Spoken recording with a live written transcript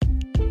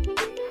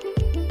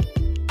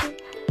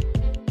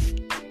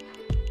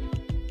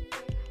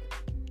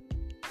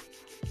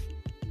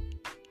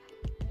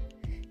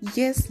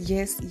Yes.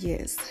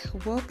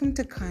 Welcome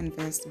to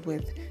Converse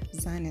with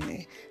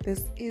Zanele.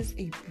 This is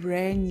a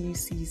brand new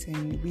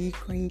season. We're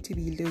going to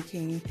be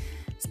looking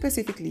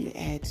specifically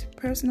at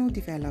personal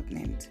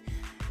development.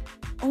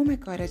 Oh my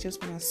God, I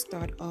just want to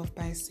start off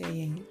by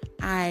saying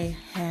I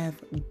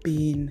have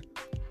been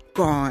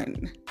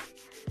gone.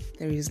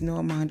 There is no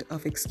amount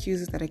of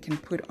excuses that I can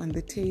put on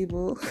the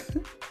table,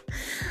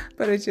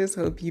 but I just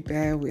hope you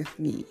bear with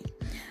me.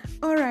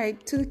 All right,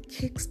 to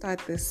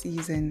kickstart this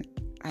season,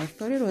 I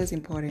thought it was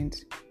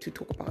important to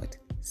talk about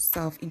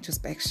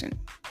self-introspection.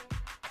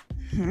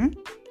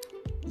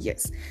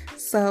 Yes,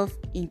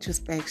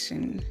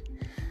 self-introspection.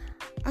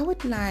 I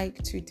would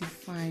like to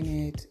define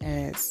it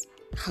as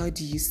how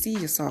do you see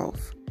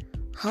yourself?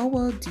 How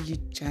well do you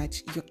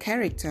judge your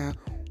character,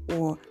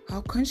 or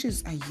how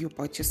conscious are you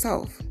about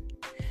yourself?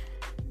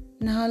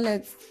 Now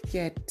let's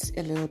get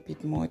a little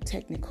bit more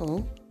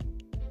technical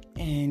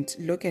and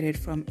look at it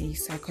from a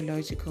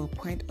psychological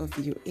point of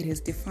view. It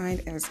is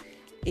defined as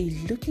a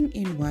looking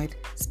inward,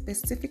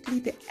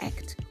 specifically the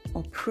act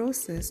or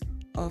process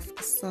of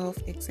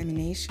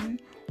self-examination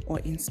or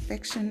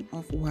inspection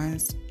of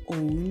one's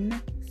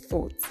own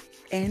thoughts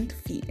and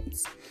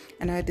feelings.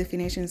 Another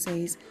definition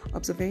says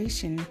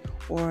observation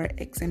or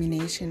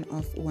examination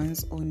of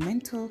one's own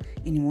mental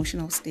and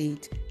emotional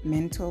state,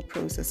 mental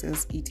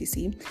processes,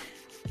 etc.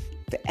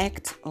 The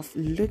act of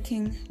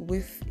looking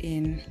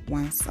within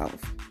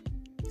oneself.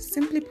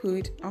 Simply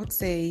put, I would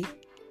say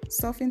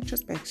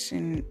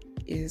self-introspection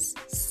is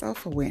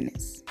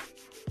self-awareness.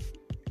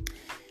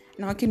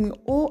 Now, can we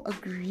all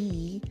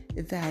agree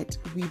that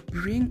we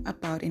bring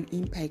about an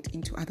impact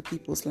into other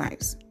people's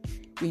lives?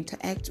 We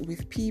interact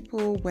with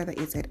people, whether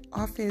it's at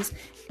office,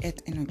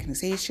 at an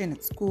organization,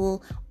 at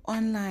school,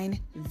 online.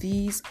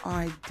 These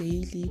are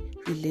daily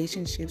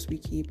relationships we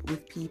keep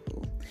with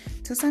people.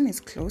 To some, it's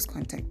close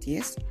contact,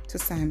 yes. To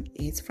some,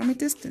 it's from a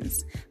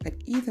distance. But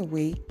either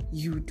way,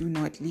 you do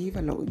not live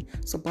alone.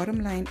 So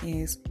bottom line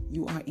is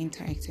you are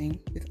interacting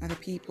with other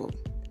people.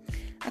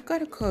 I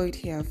got a quote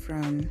here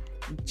from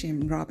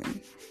Jim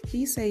Robbins.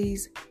 He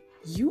says,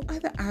 "You are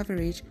the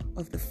average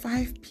of the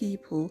 5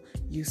 people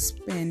you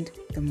spend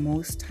the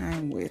most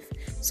time with."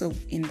 So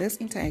in these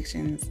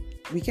interactions,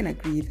 we can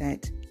agree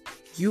that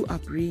you are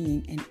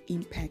bringing an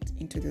impact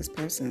into this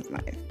person's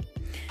life.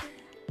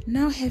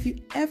 Now, have you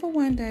ever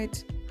wondered,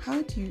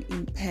 how do you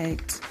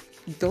impact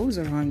those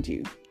around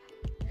you?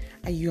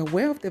 Are you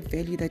aware of the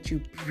value that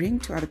you bring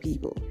to other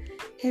people?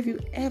 Have you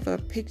ever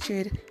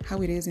pictured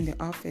how it is in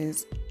the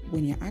office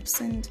when you're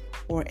absent,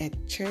 or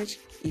at church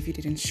if you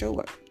didn't show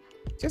up?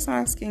 Just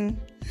asking.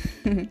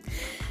 Do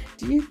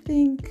you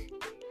think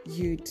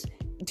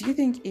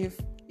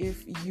if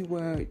you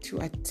were to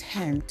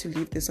attempt to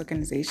leave this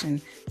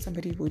organization,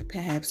 somebody would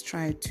perhaps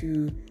try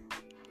to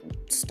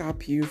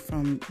stop you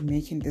from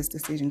making this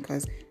decision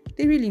because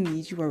they really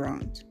need you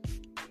around?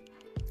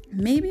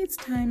 Maybe it's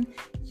time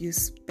you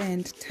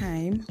spend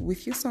time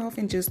with yourself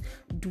and just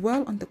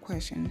dwell on the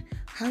question,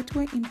 how do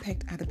I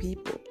impact other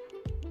people?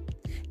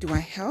 Do I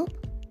help?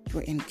 Do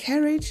I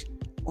encourage?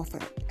 Offer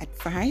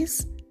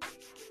advice?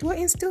 Do I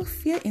instill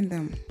fear in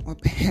them? Or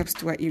perhaps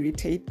do I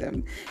irritate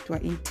them? Do I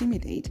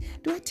intimidate?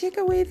 Do I take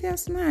away their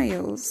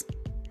smiles?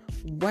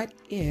 What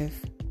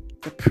if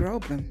the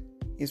problem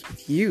is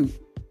with you?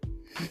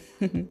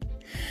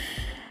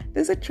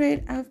 There's a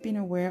trait I've been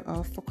aware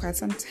of for quite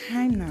some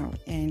time now,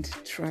 and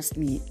trust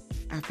me,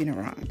 I've been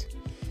around.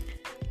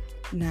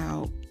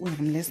 Now, when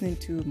I'm listening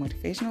to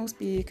motivational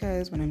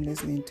speakers, when I'm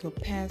listening to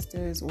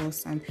pastors or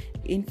some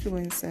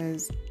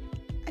influencers,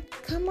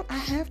 I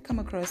have come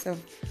across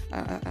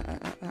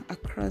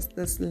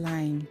this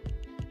line,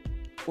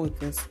 or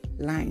this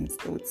lines,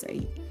 they would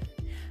say,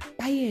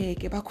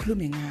 bayeke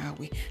bakhulume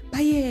ngawe,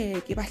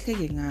 bayeke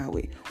bahleke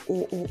ngawe,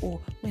 or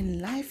when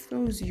life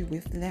throws you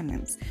with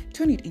lemons,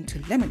 turn it into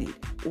lemonade,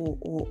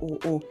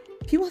 or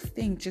people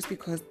think just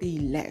because they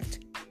left,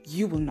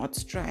 you will not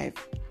strive,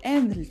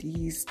 and the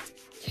list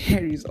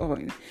carries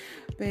on.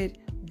 But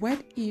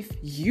what if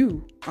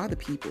you are the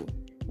people?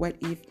 What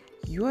if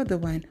you are the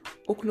one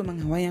okhuluma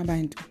ngabanye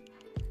abantu?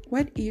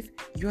 What if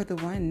you are the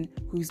one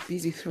who's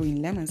busy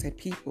throwing lemons at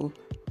people,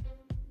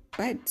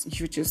 but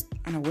you're just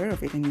unaware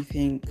of it and you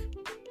think,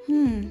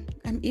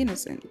 I'm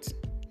innocent?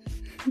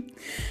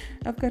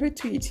 I've got a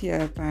tweet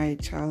here by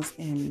Charles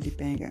M.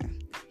 Libenga.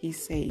 He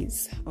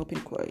says, open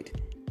quote,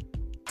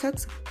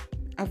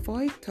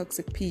 avoid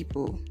toxic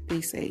people,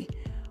 they say.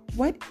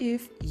 What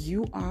if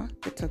you are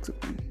the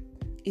toxic one?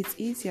 It's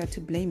easier to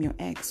blame your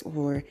ex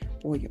or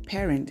your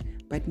parent,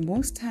 but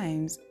most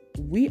times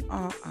we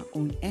are our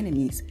own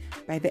enemies.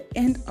 By the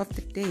end of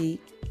the day,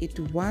 it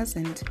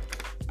wasn't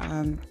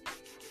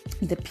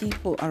the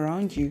people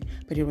around you,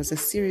 but it was a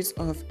series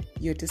of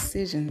your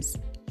decisions.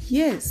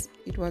 Yes,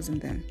 it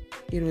wasn't them.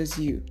 It was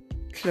you.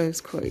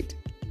 Close quote.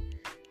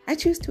 I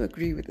choose to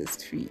agree with this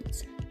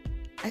tweet.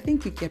 I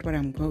think you get what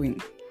I'm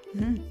going.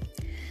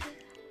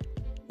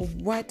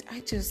 What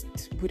I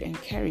just would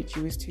encourage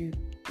you is to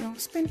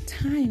spend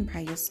time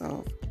by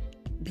yourself.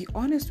 Be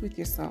honest with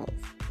yourself.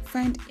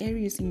 Find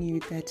areas in you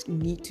that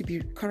need to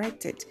be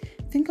corrected.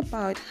 Think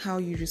about how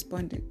you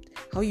respond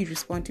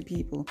to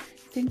people.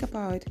 Think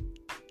about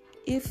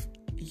if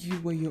you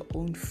were your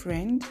own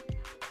friend,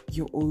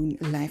 your own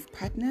life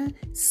partner,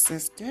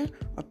 sister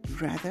or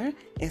brother,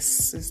 a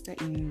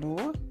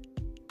sister-in-law.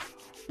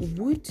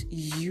 Would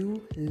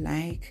you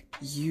like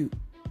you?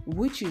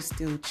 Would you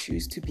still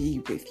choose to be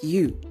with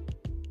you?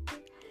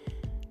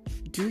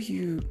 Do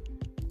you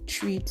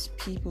treat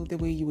people the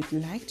way you would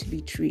like to be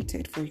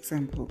treated, for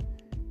example?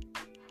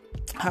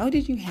 How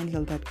did you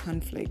handle that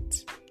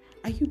conflict?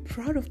 Are you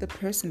proud of the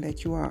person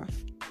that you are?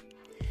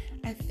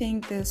 I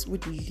think this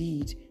would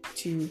lead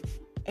to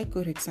a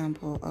good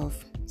example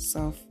of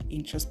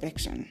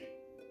self-introspection.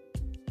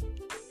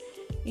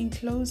 In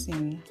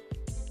closing,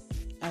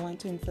 I want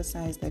to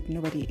emphasize that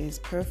nobody is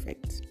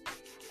perfect.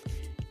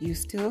 You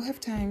still have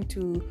time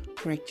to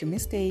correct your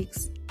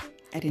mistakes,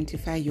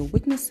 identify your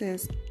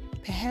weaknesses,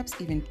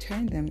 perhaps even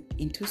turn them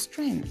into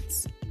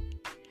strengths.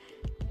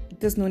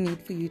 There's no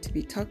need for you to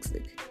be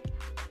toxic.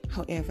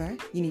 However,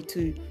 you need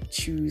to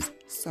choose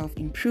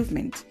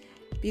self-improvement.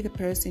 Be the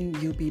person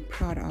you'll be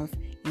proud of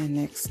in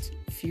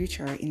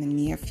the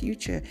near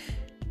future.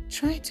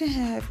 Try to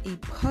have a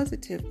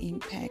positive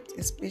impact,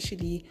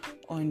 especially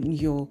on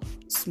your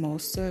small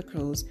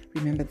circles.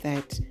 Remember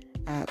that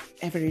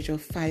average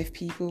of 5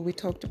 people we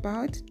talked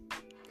about?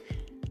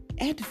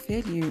 Add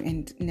value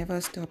and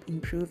never stop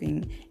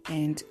improving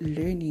and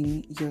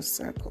learning your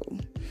circle.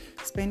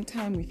 Spend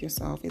time with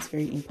yourself is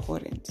very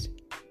important.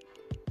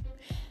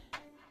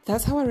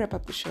 That's how I wrap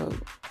up the show.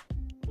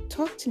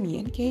 Talk to me,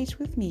 engage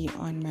with me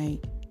on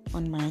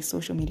my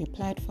social media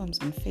platforms.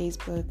 On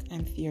Facebook,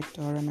 I'm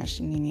Theodora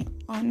Mashinini.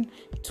 On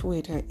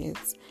Twitter,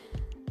 it's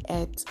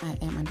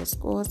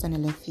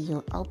 @IM_Zanele.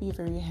 I'll be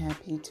very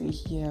happy to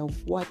hear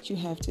what you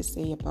have to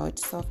say about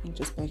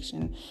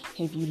self-introspection.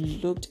 Have you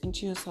looked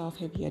into yourself?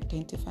 Have you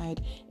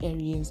identified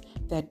areas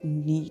that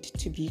need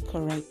to be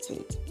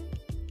corrected?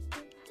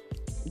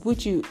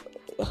 Would you,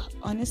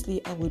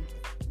 honestly, I would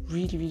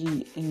really,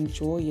 really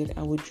enjoy it.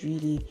 I would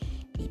really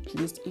be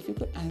pleased if you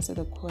could answer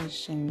the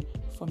question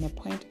from a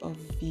point of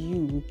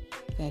view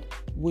that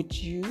would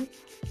you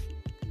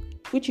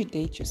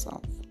date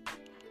yourself?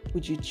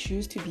 Would you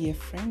choose to be a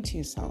friend to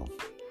yourself?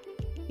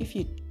 If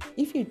you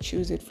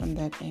choose it from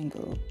that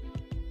angle,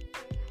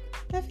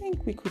 I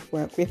think we could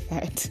work with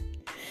that.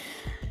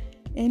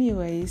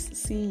 Anyways,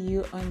 see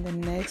you on the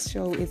next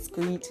show. It's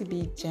going to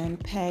be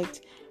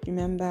jam-packed.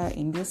 Remember,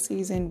 in this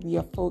season, we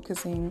are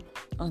focusing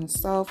on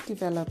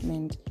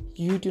self-development.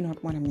 You do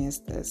not want to miss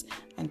this.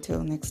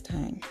 Until next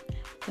time,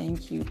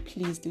 thank you.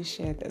 Please do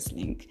share this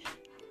link.